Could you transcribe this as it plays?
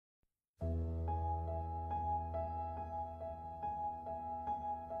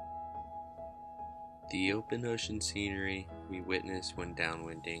The open ocean scenery we witness when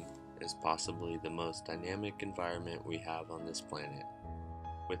downwinding is possibly the most dynamic environment we have on this planet.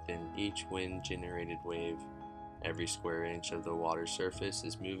 Within each wind-generated wave, every square inch of the water surface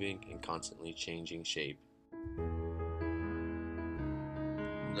is moving and constantly changing shape.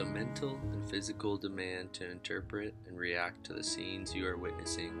 The mental and physical demand to interpret and react to the scenes you are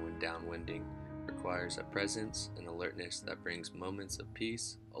witnessing when downwinding requires a presence and alertness that brings moments of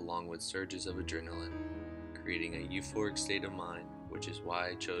peace along with surges of adrenaline, creating a euphoric state of mind, which is why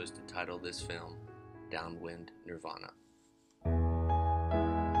I chose to title this film Downwind Nirvana.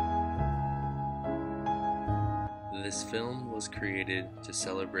 This film was created to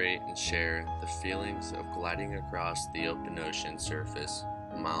celebrate and share the feelings of gliding across the open ocean surface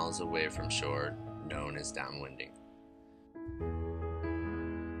miles away from shore, known as downwinding.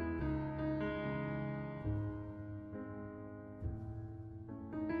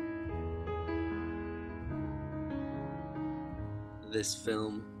 This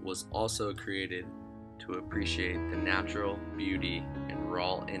film was also created to appreciate the natural beauty and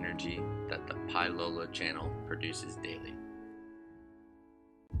raw energy that the Pailolo Channel produces daily.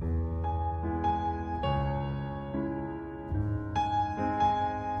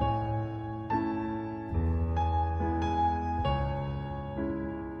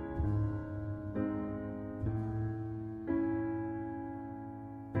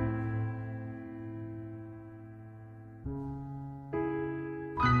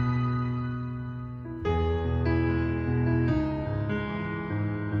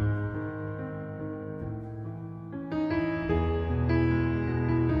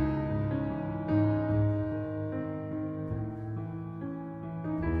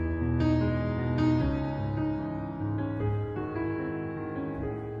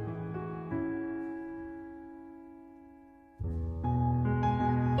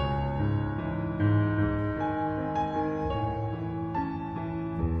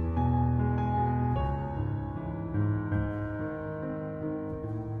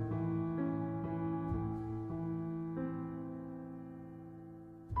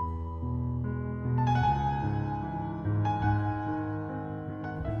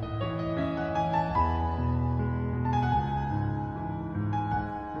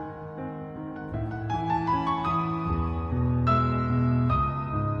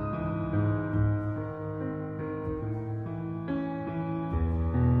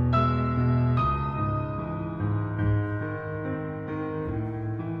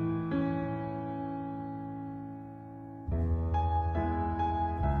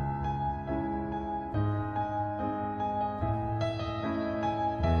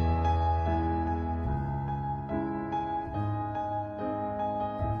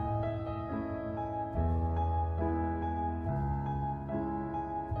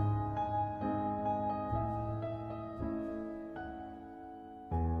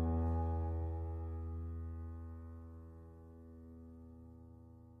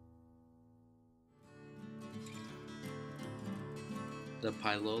 The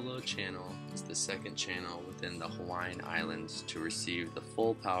Pailolo Channel is the second channel within the Hawaiian Islands to receive the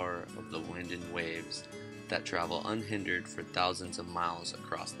full power of the wind and waves that travel unhindered for thousands of miles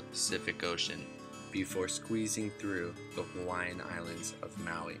across the Pacific Ocean before squeezing through the Hawaiian Islands of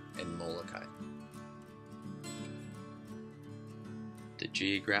Maui and Molokai. The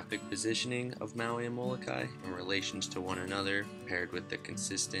geographic positioning of Maui and Molokai in relations to one another, paired with the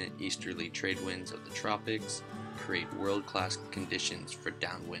consistent easterly trade winds of the tropics, create world-class conditions for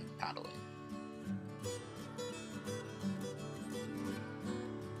downwind paddling.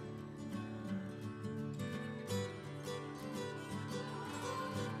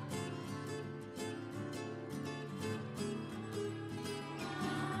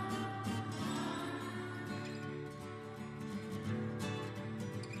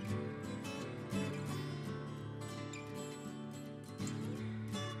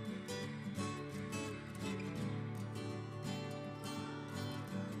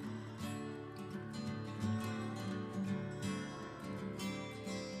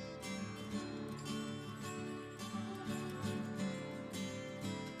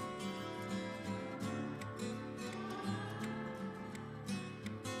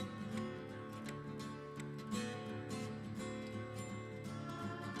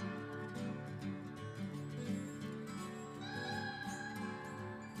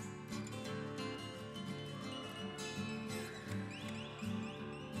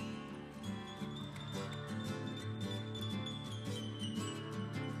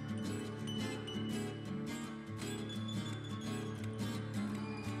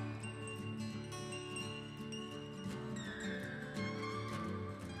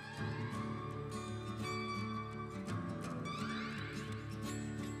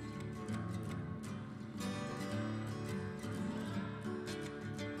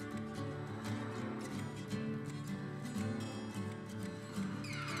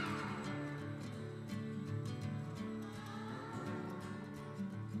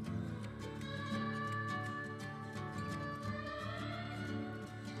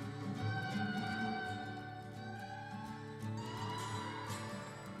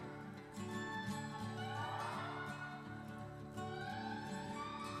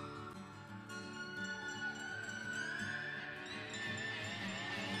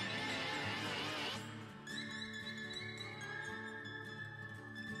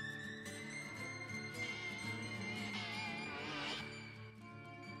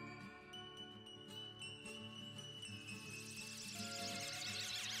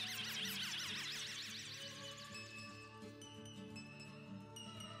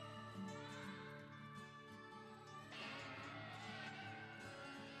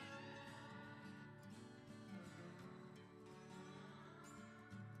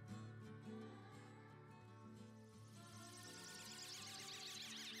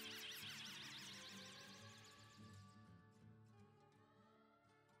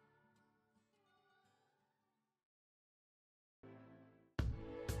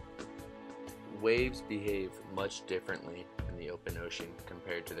 Waves behave much differently in the open ocean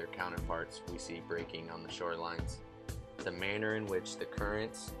compared to their counterparts we see breaking on the shorelines. The manner in which the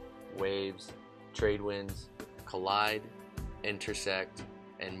currents, waves, trade winds collide, intersect,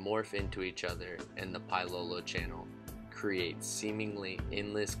 and morph into each other in the Pailolo Channel creates seemingly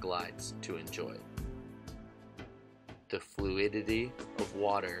endless glides to enjoy. The fluidity of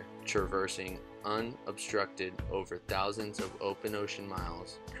water traversing unobstructed over thousands of open ocean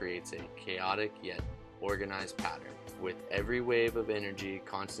miles creates a chaotic yet organized pattern, with every wave of energy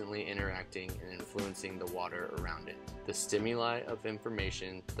constantly interacting and influencing the water around it. The stimuli of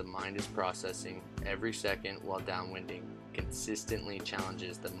information the mind is processing every second while downwinding consistently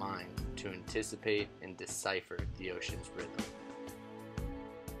challenges the mind to anticipate and decipher the ocean's rhythm.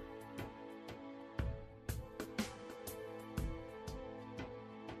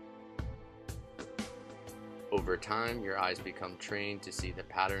 Over time, your eyes become trained to see the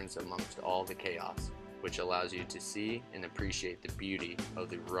patterns amongst all the chaos, which allows you to see and appreciate the beauty of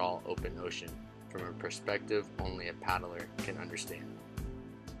the raw open ocean from a perspective only a paddler can understand.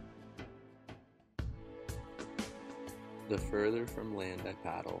 The further from land I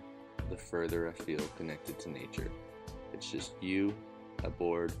paddle, the further I feel connected to nature. It's just you, a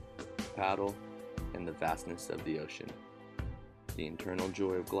board, a paddle, and the vastness of the ocean. The internal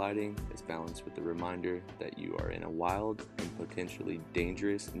joy of gliding is balanced with the reminder that you are in a wild and potentially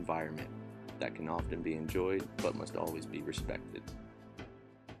dangerous environment that can often be enjoyed but must always be respected.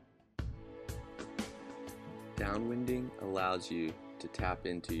 Downwinding allows you to tap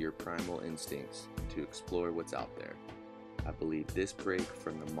into your primal instincts to explore what's out there. I believe this break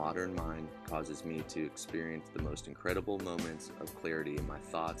from the modern mind causes me to experience the most incredible moments of clarity in my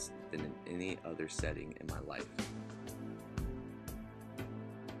thoughts than in any other setting in my life.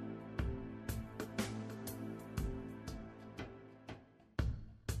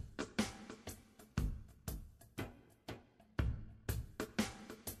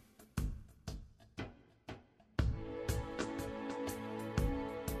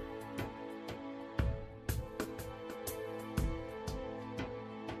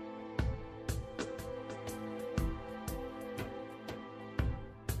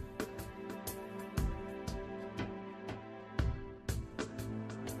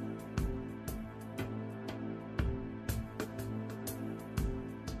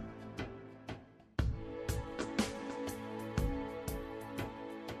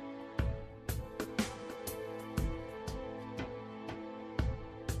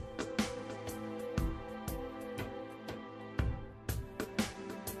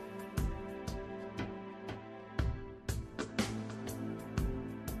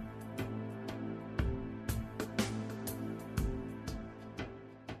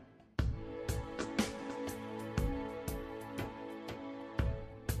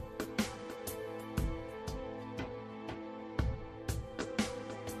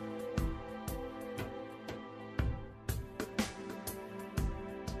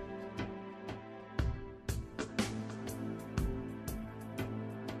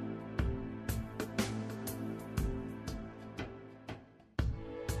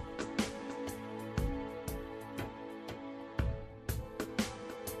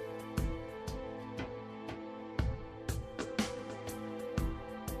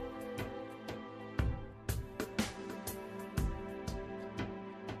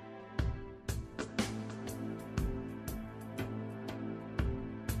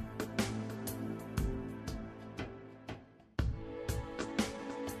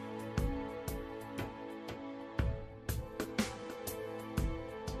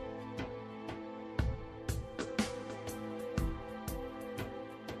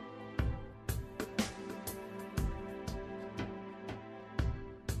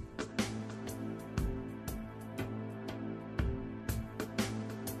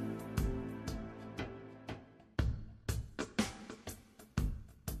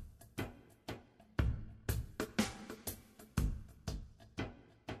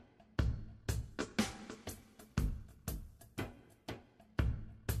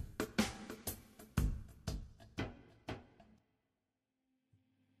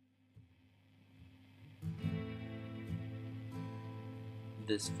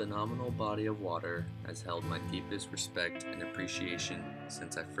 This phenomenal body of water has held my deepest respect and appreciation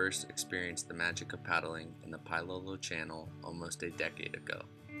since I first experienced the magic of paddling in the Pailolo Channel almost a decade ago.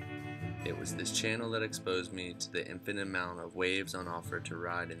 It was this channel that exposed me to the infinite amount of waves on offer to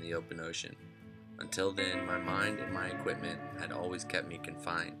ride in the open ocean. Until then, my mind and my equipment had always kept me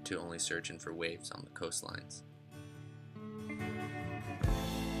confined to only searching for waves on the coastlines.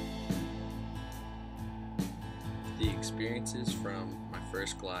 The experiences from my first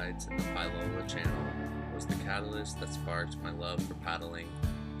first glides in the Pailolo Channel was the catalyst that sparked my love for paddling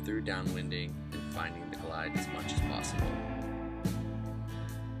through downwinding and finding the glide as much as possible.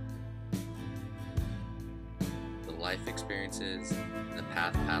 The life experiences and the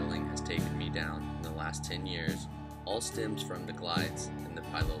path paddling has taken me down in the last 10 years all stems from the glides in the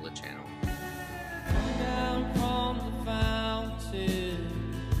Pailolo Channel. Down from the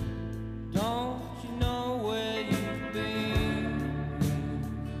fountain, don't you know where you've been?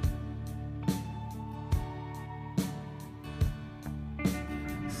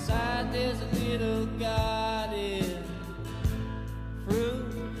 Inside there's a little garden,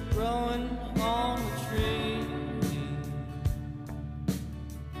 fruit growing on the tree.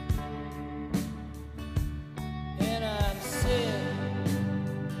 And I'm sick,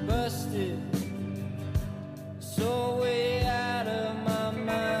 busted, so way out of my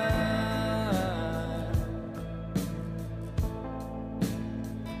mind.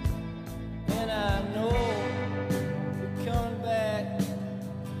 And I know you're coming back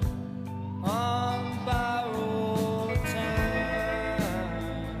on by.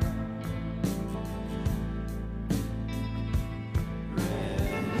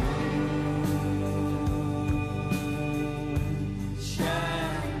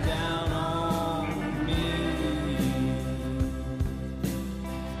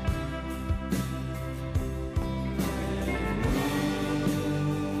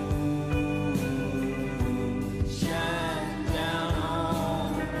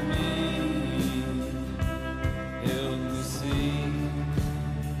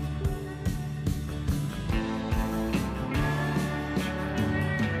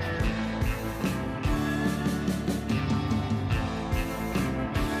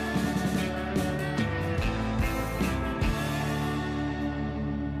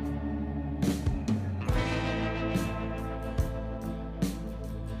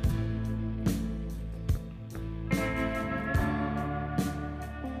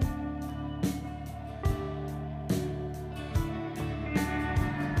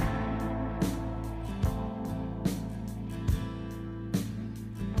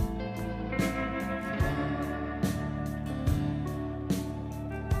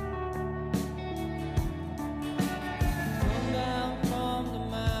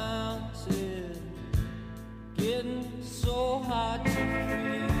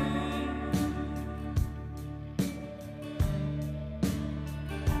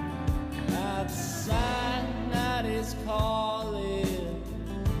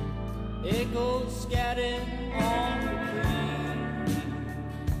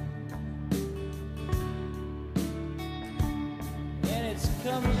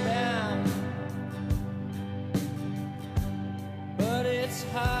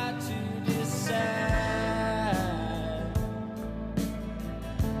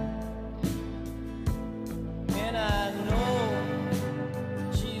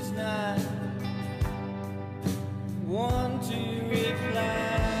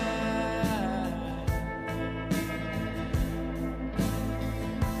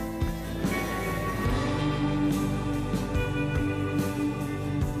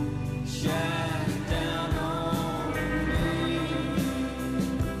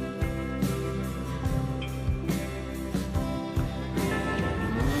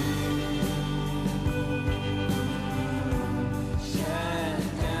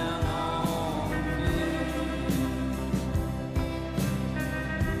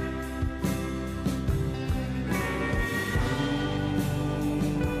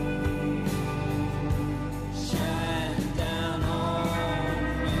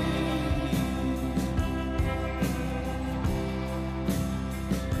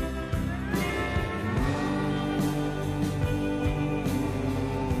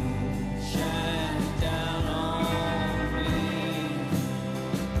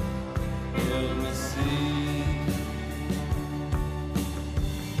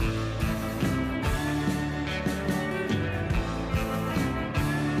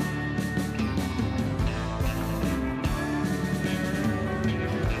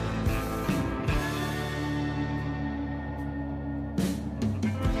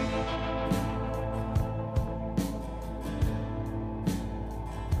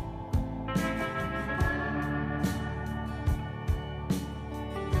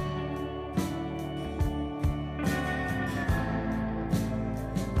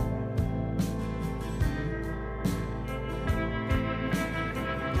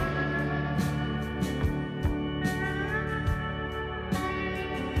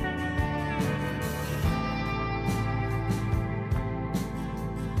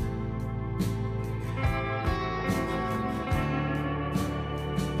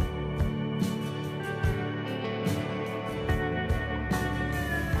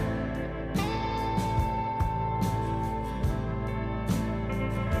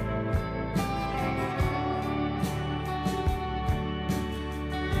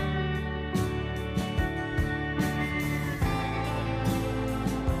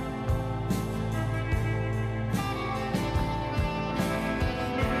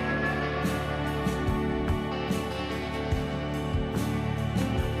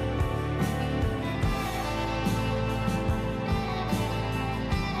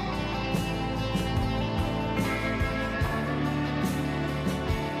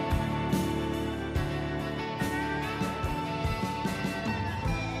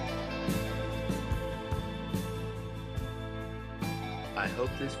 I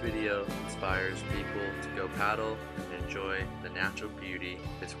hope this video inspires people to go paddle and enjoy the natural beauty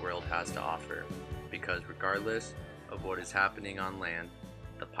this world has to offer, because regardless of what is happening on land,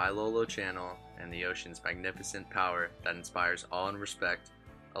 the Pailolo Channel and the ocean's magnificent power that inspires awe and respect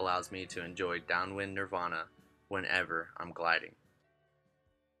allows me to enjoy Downwind Nirvana whenever I'm gliding.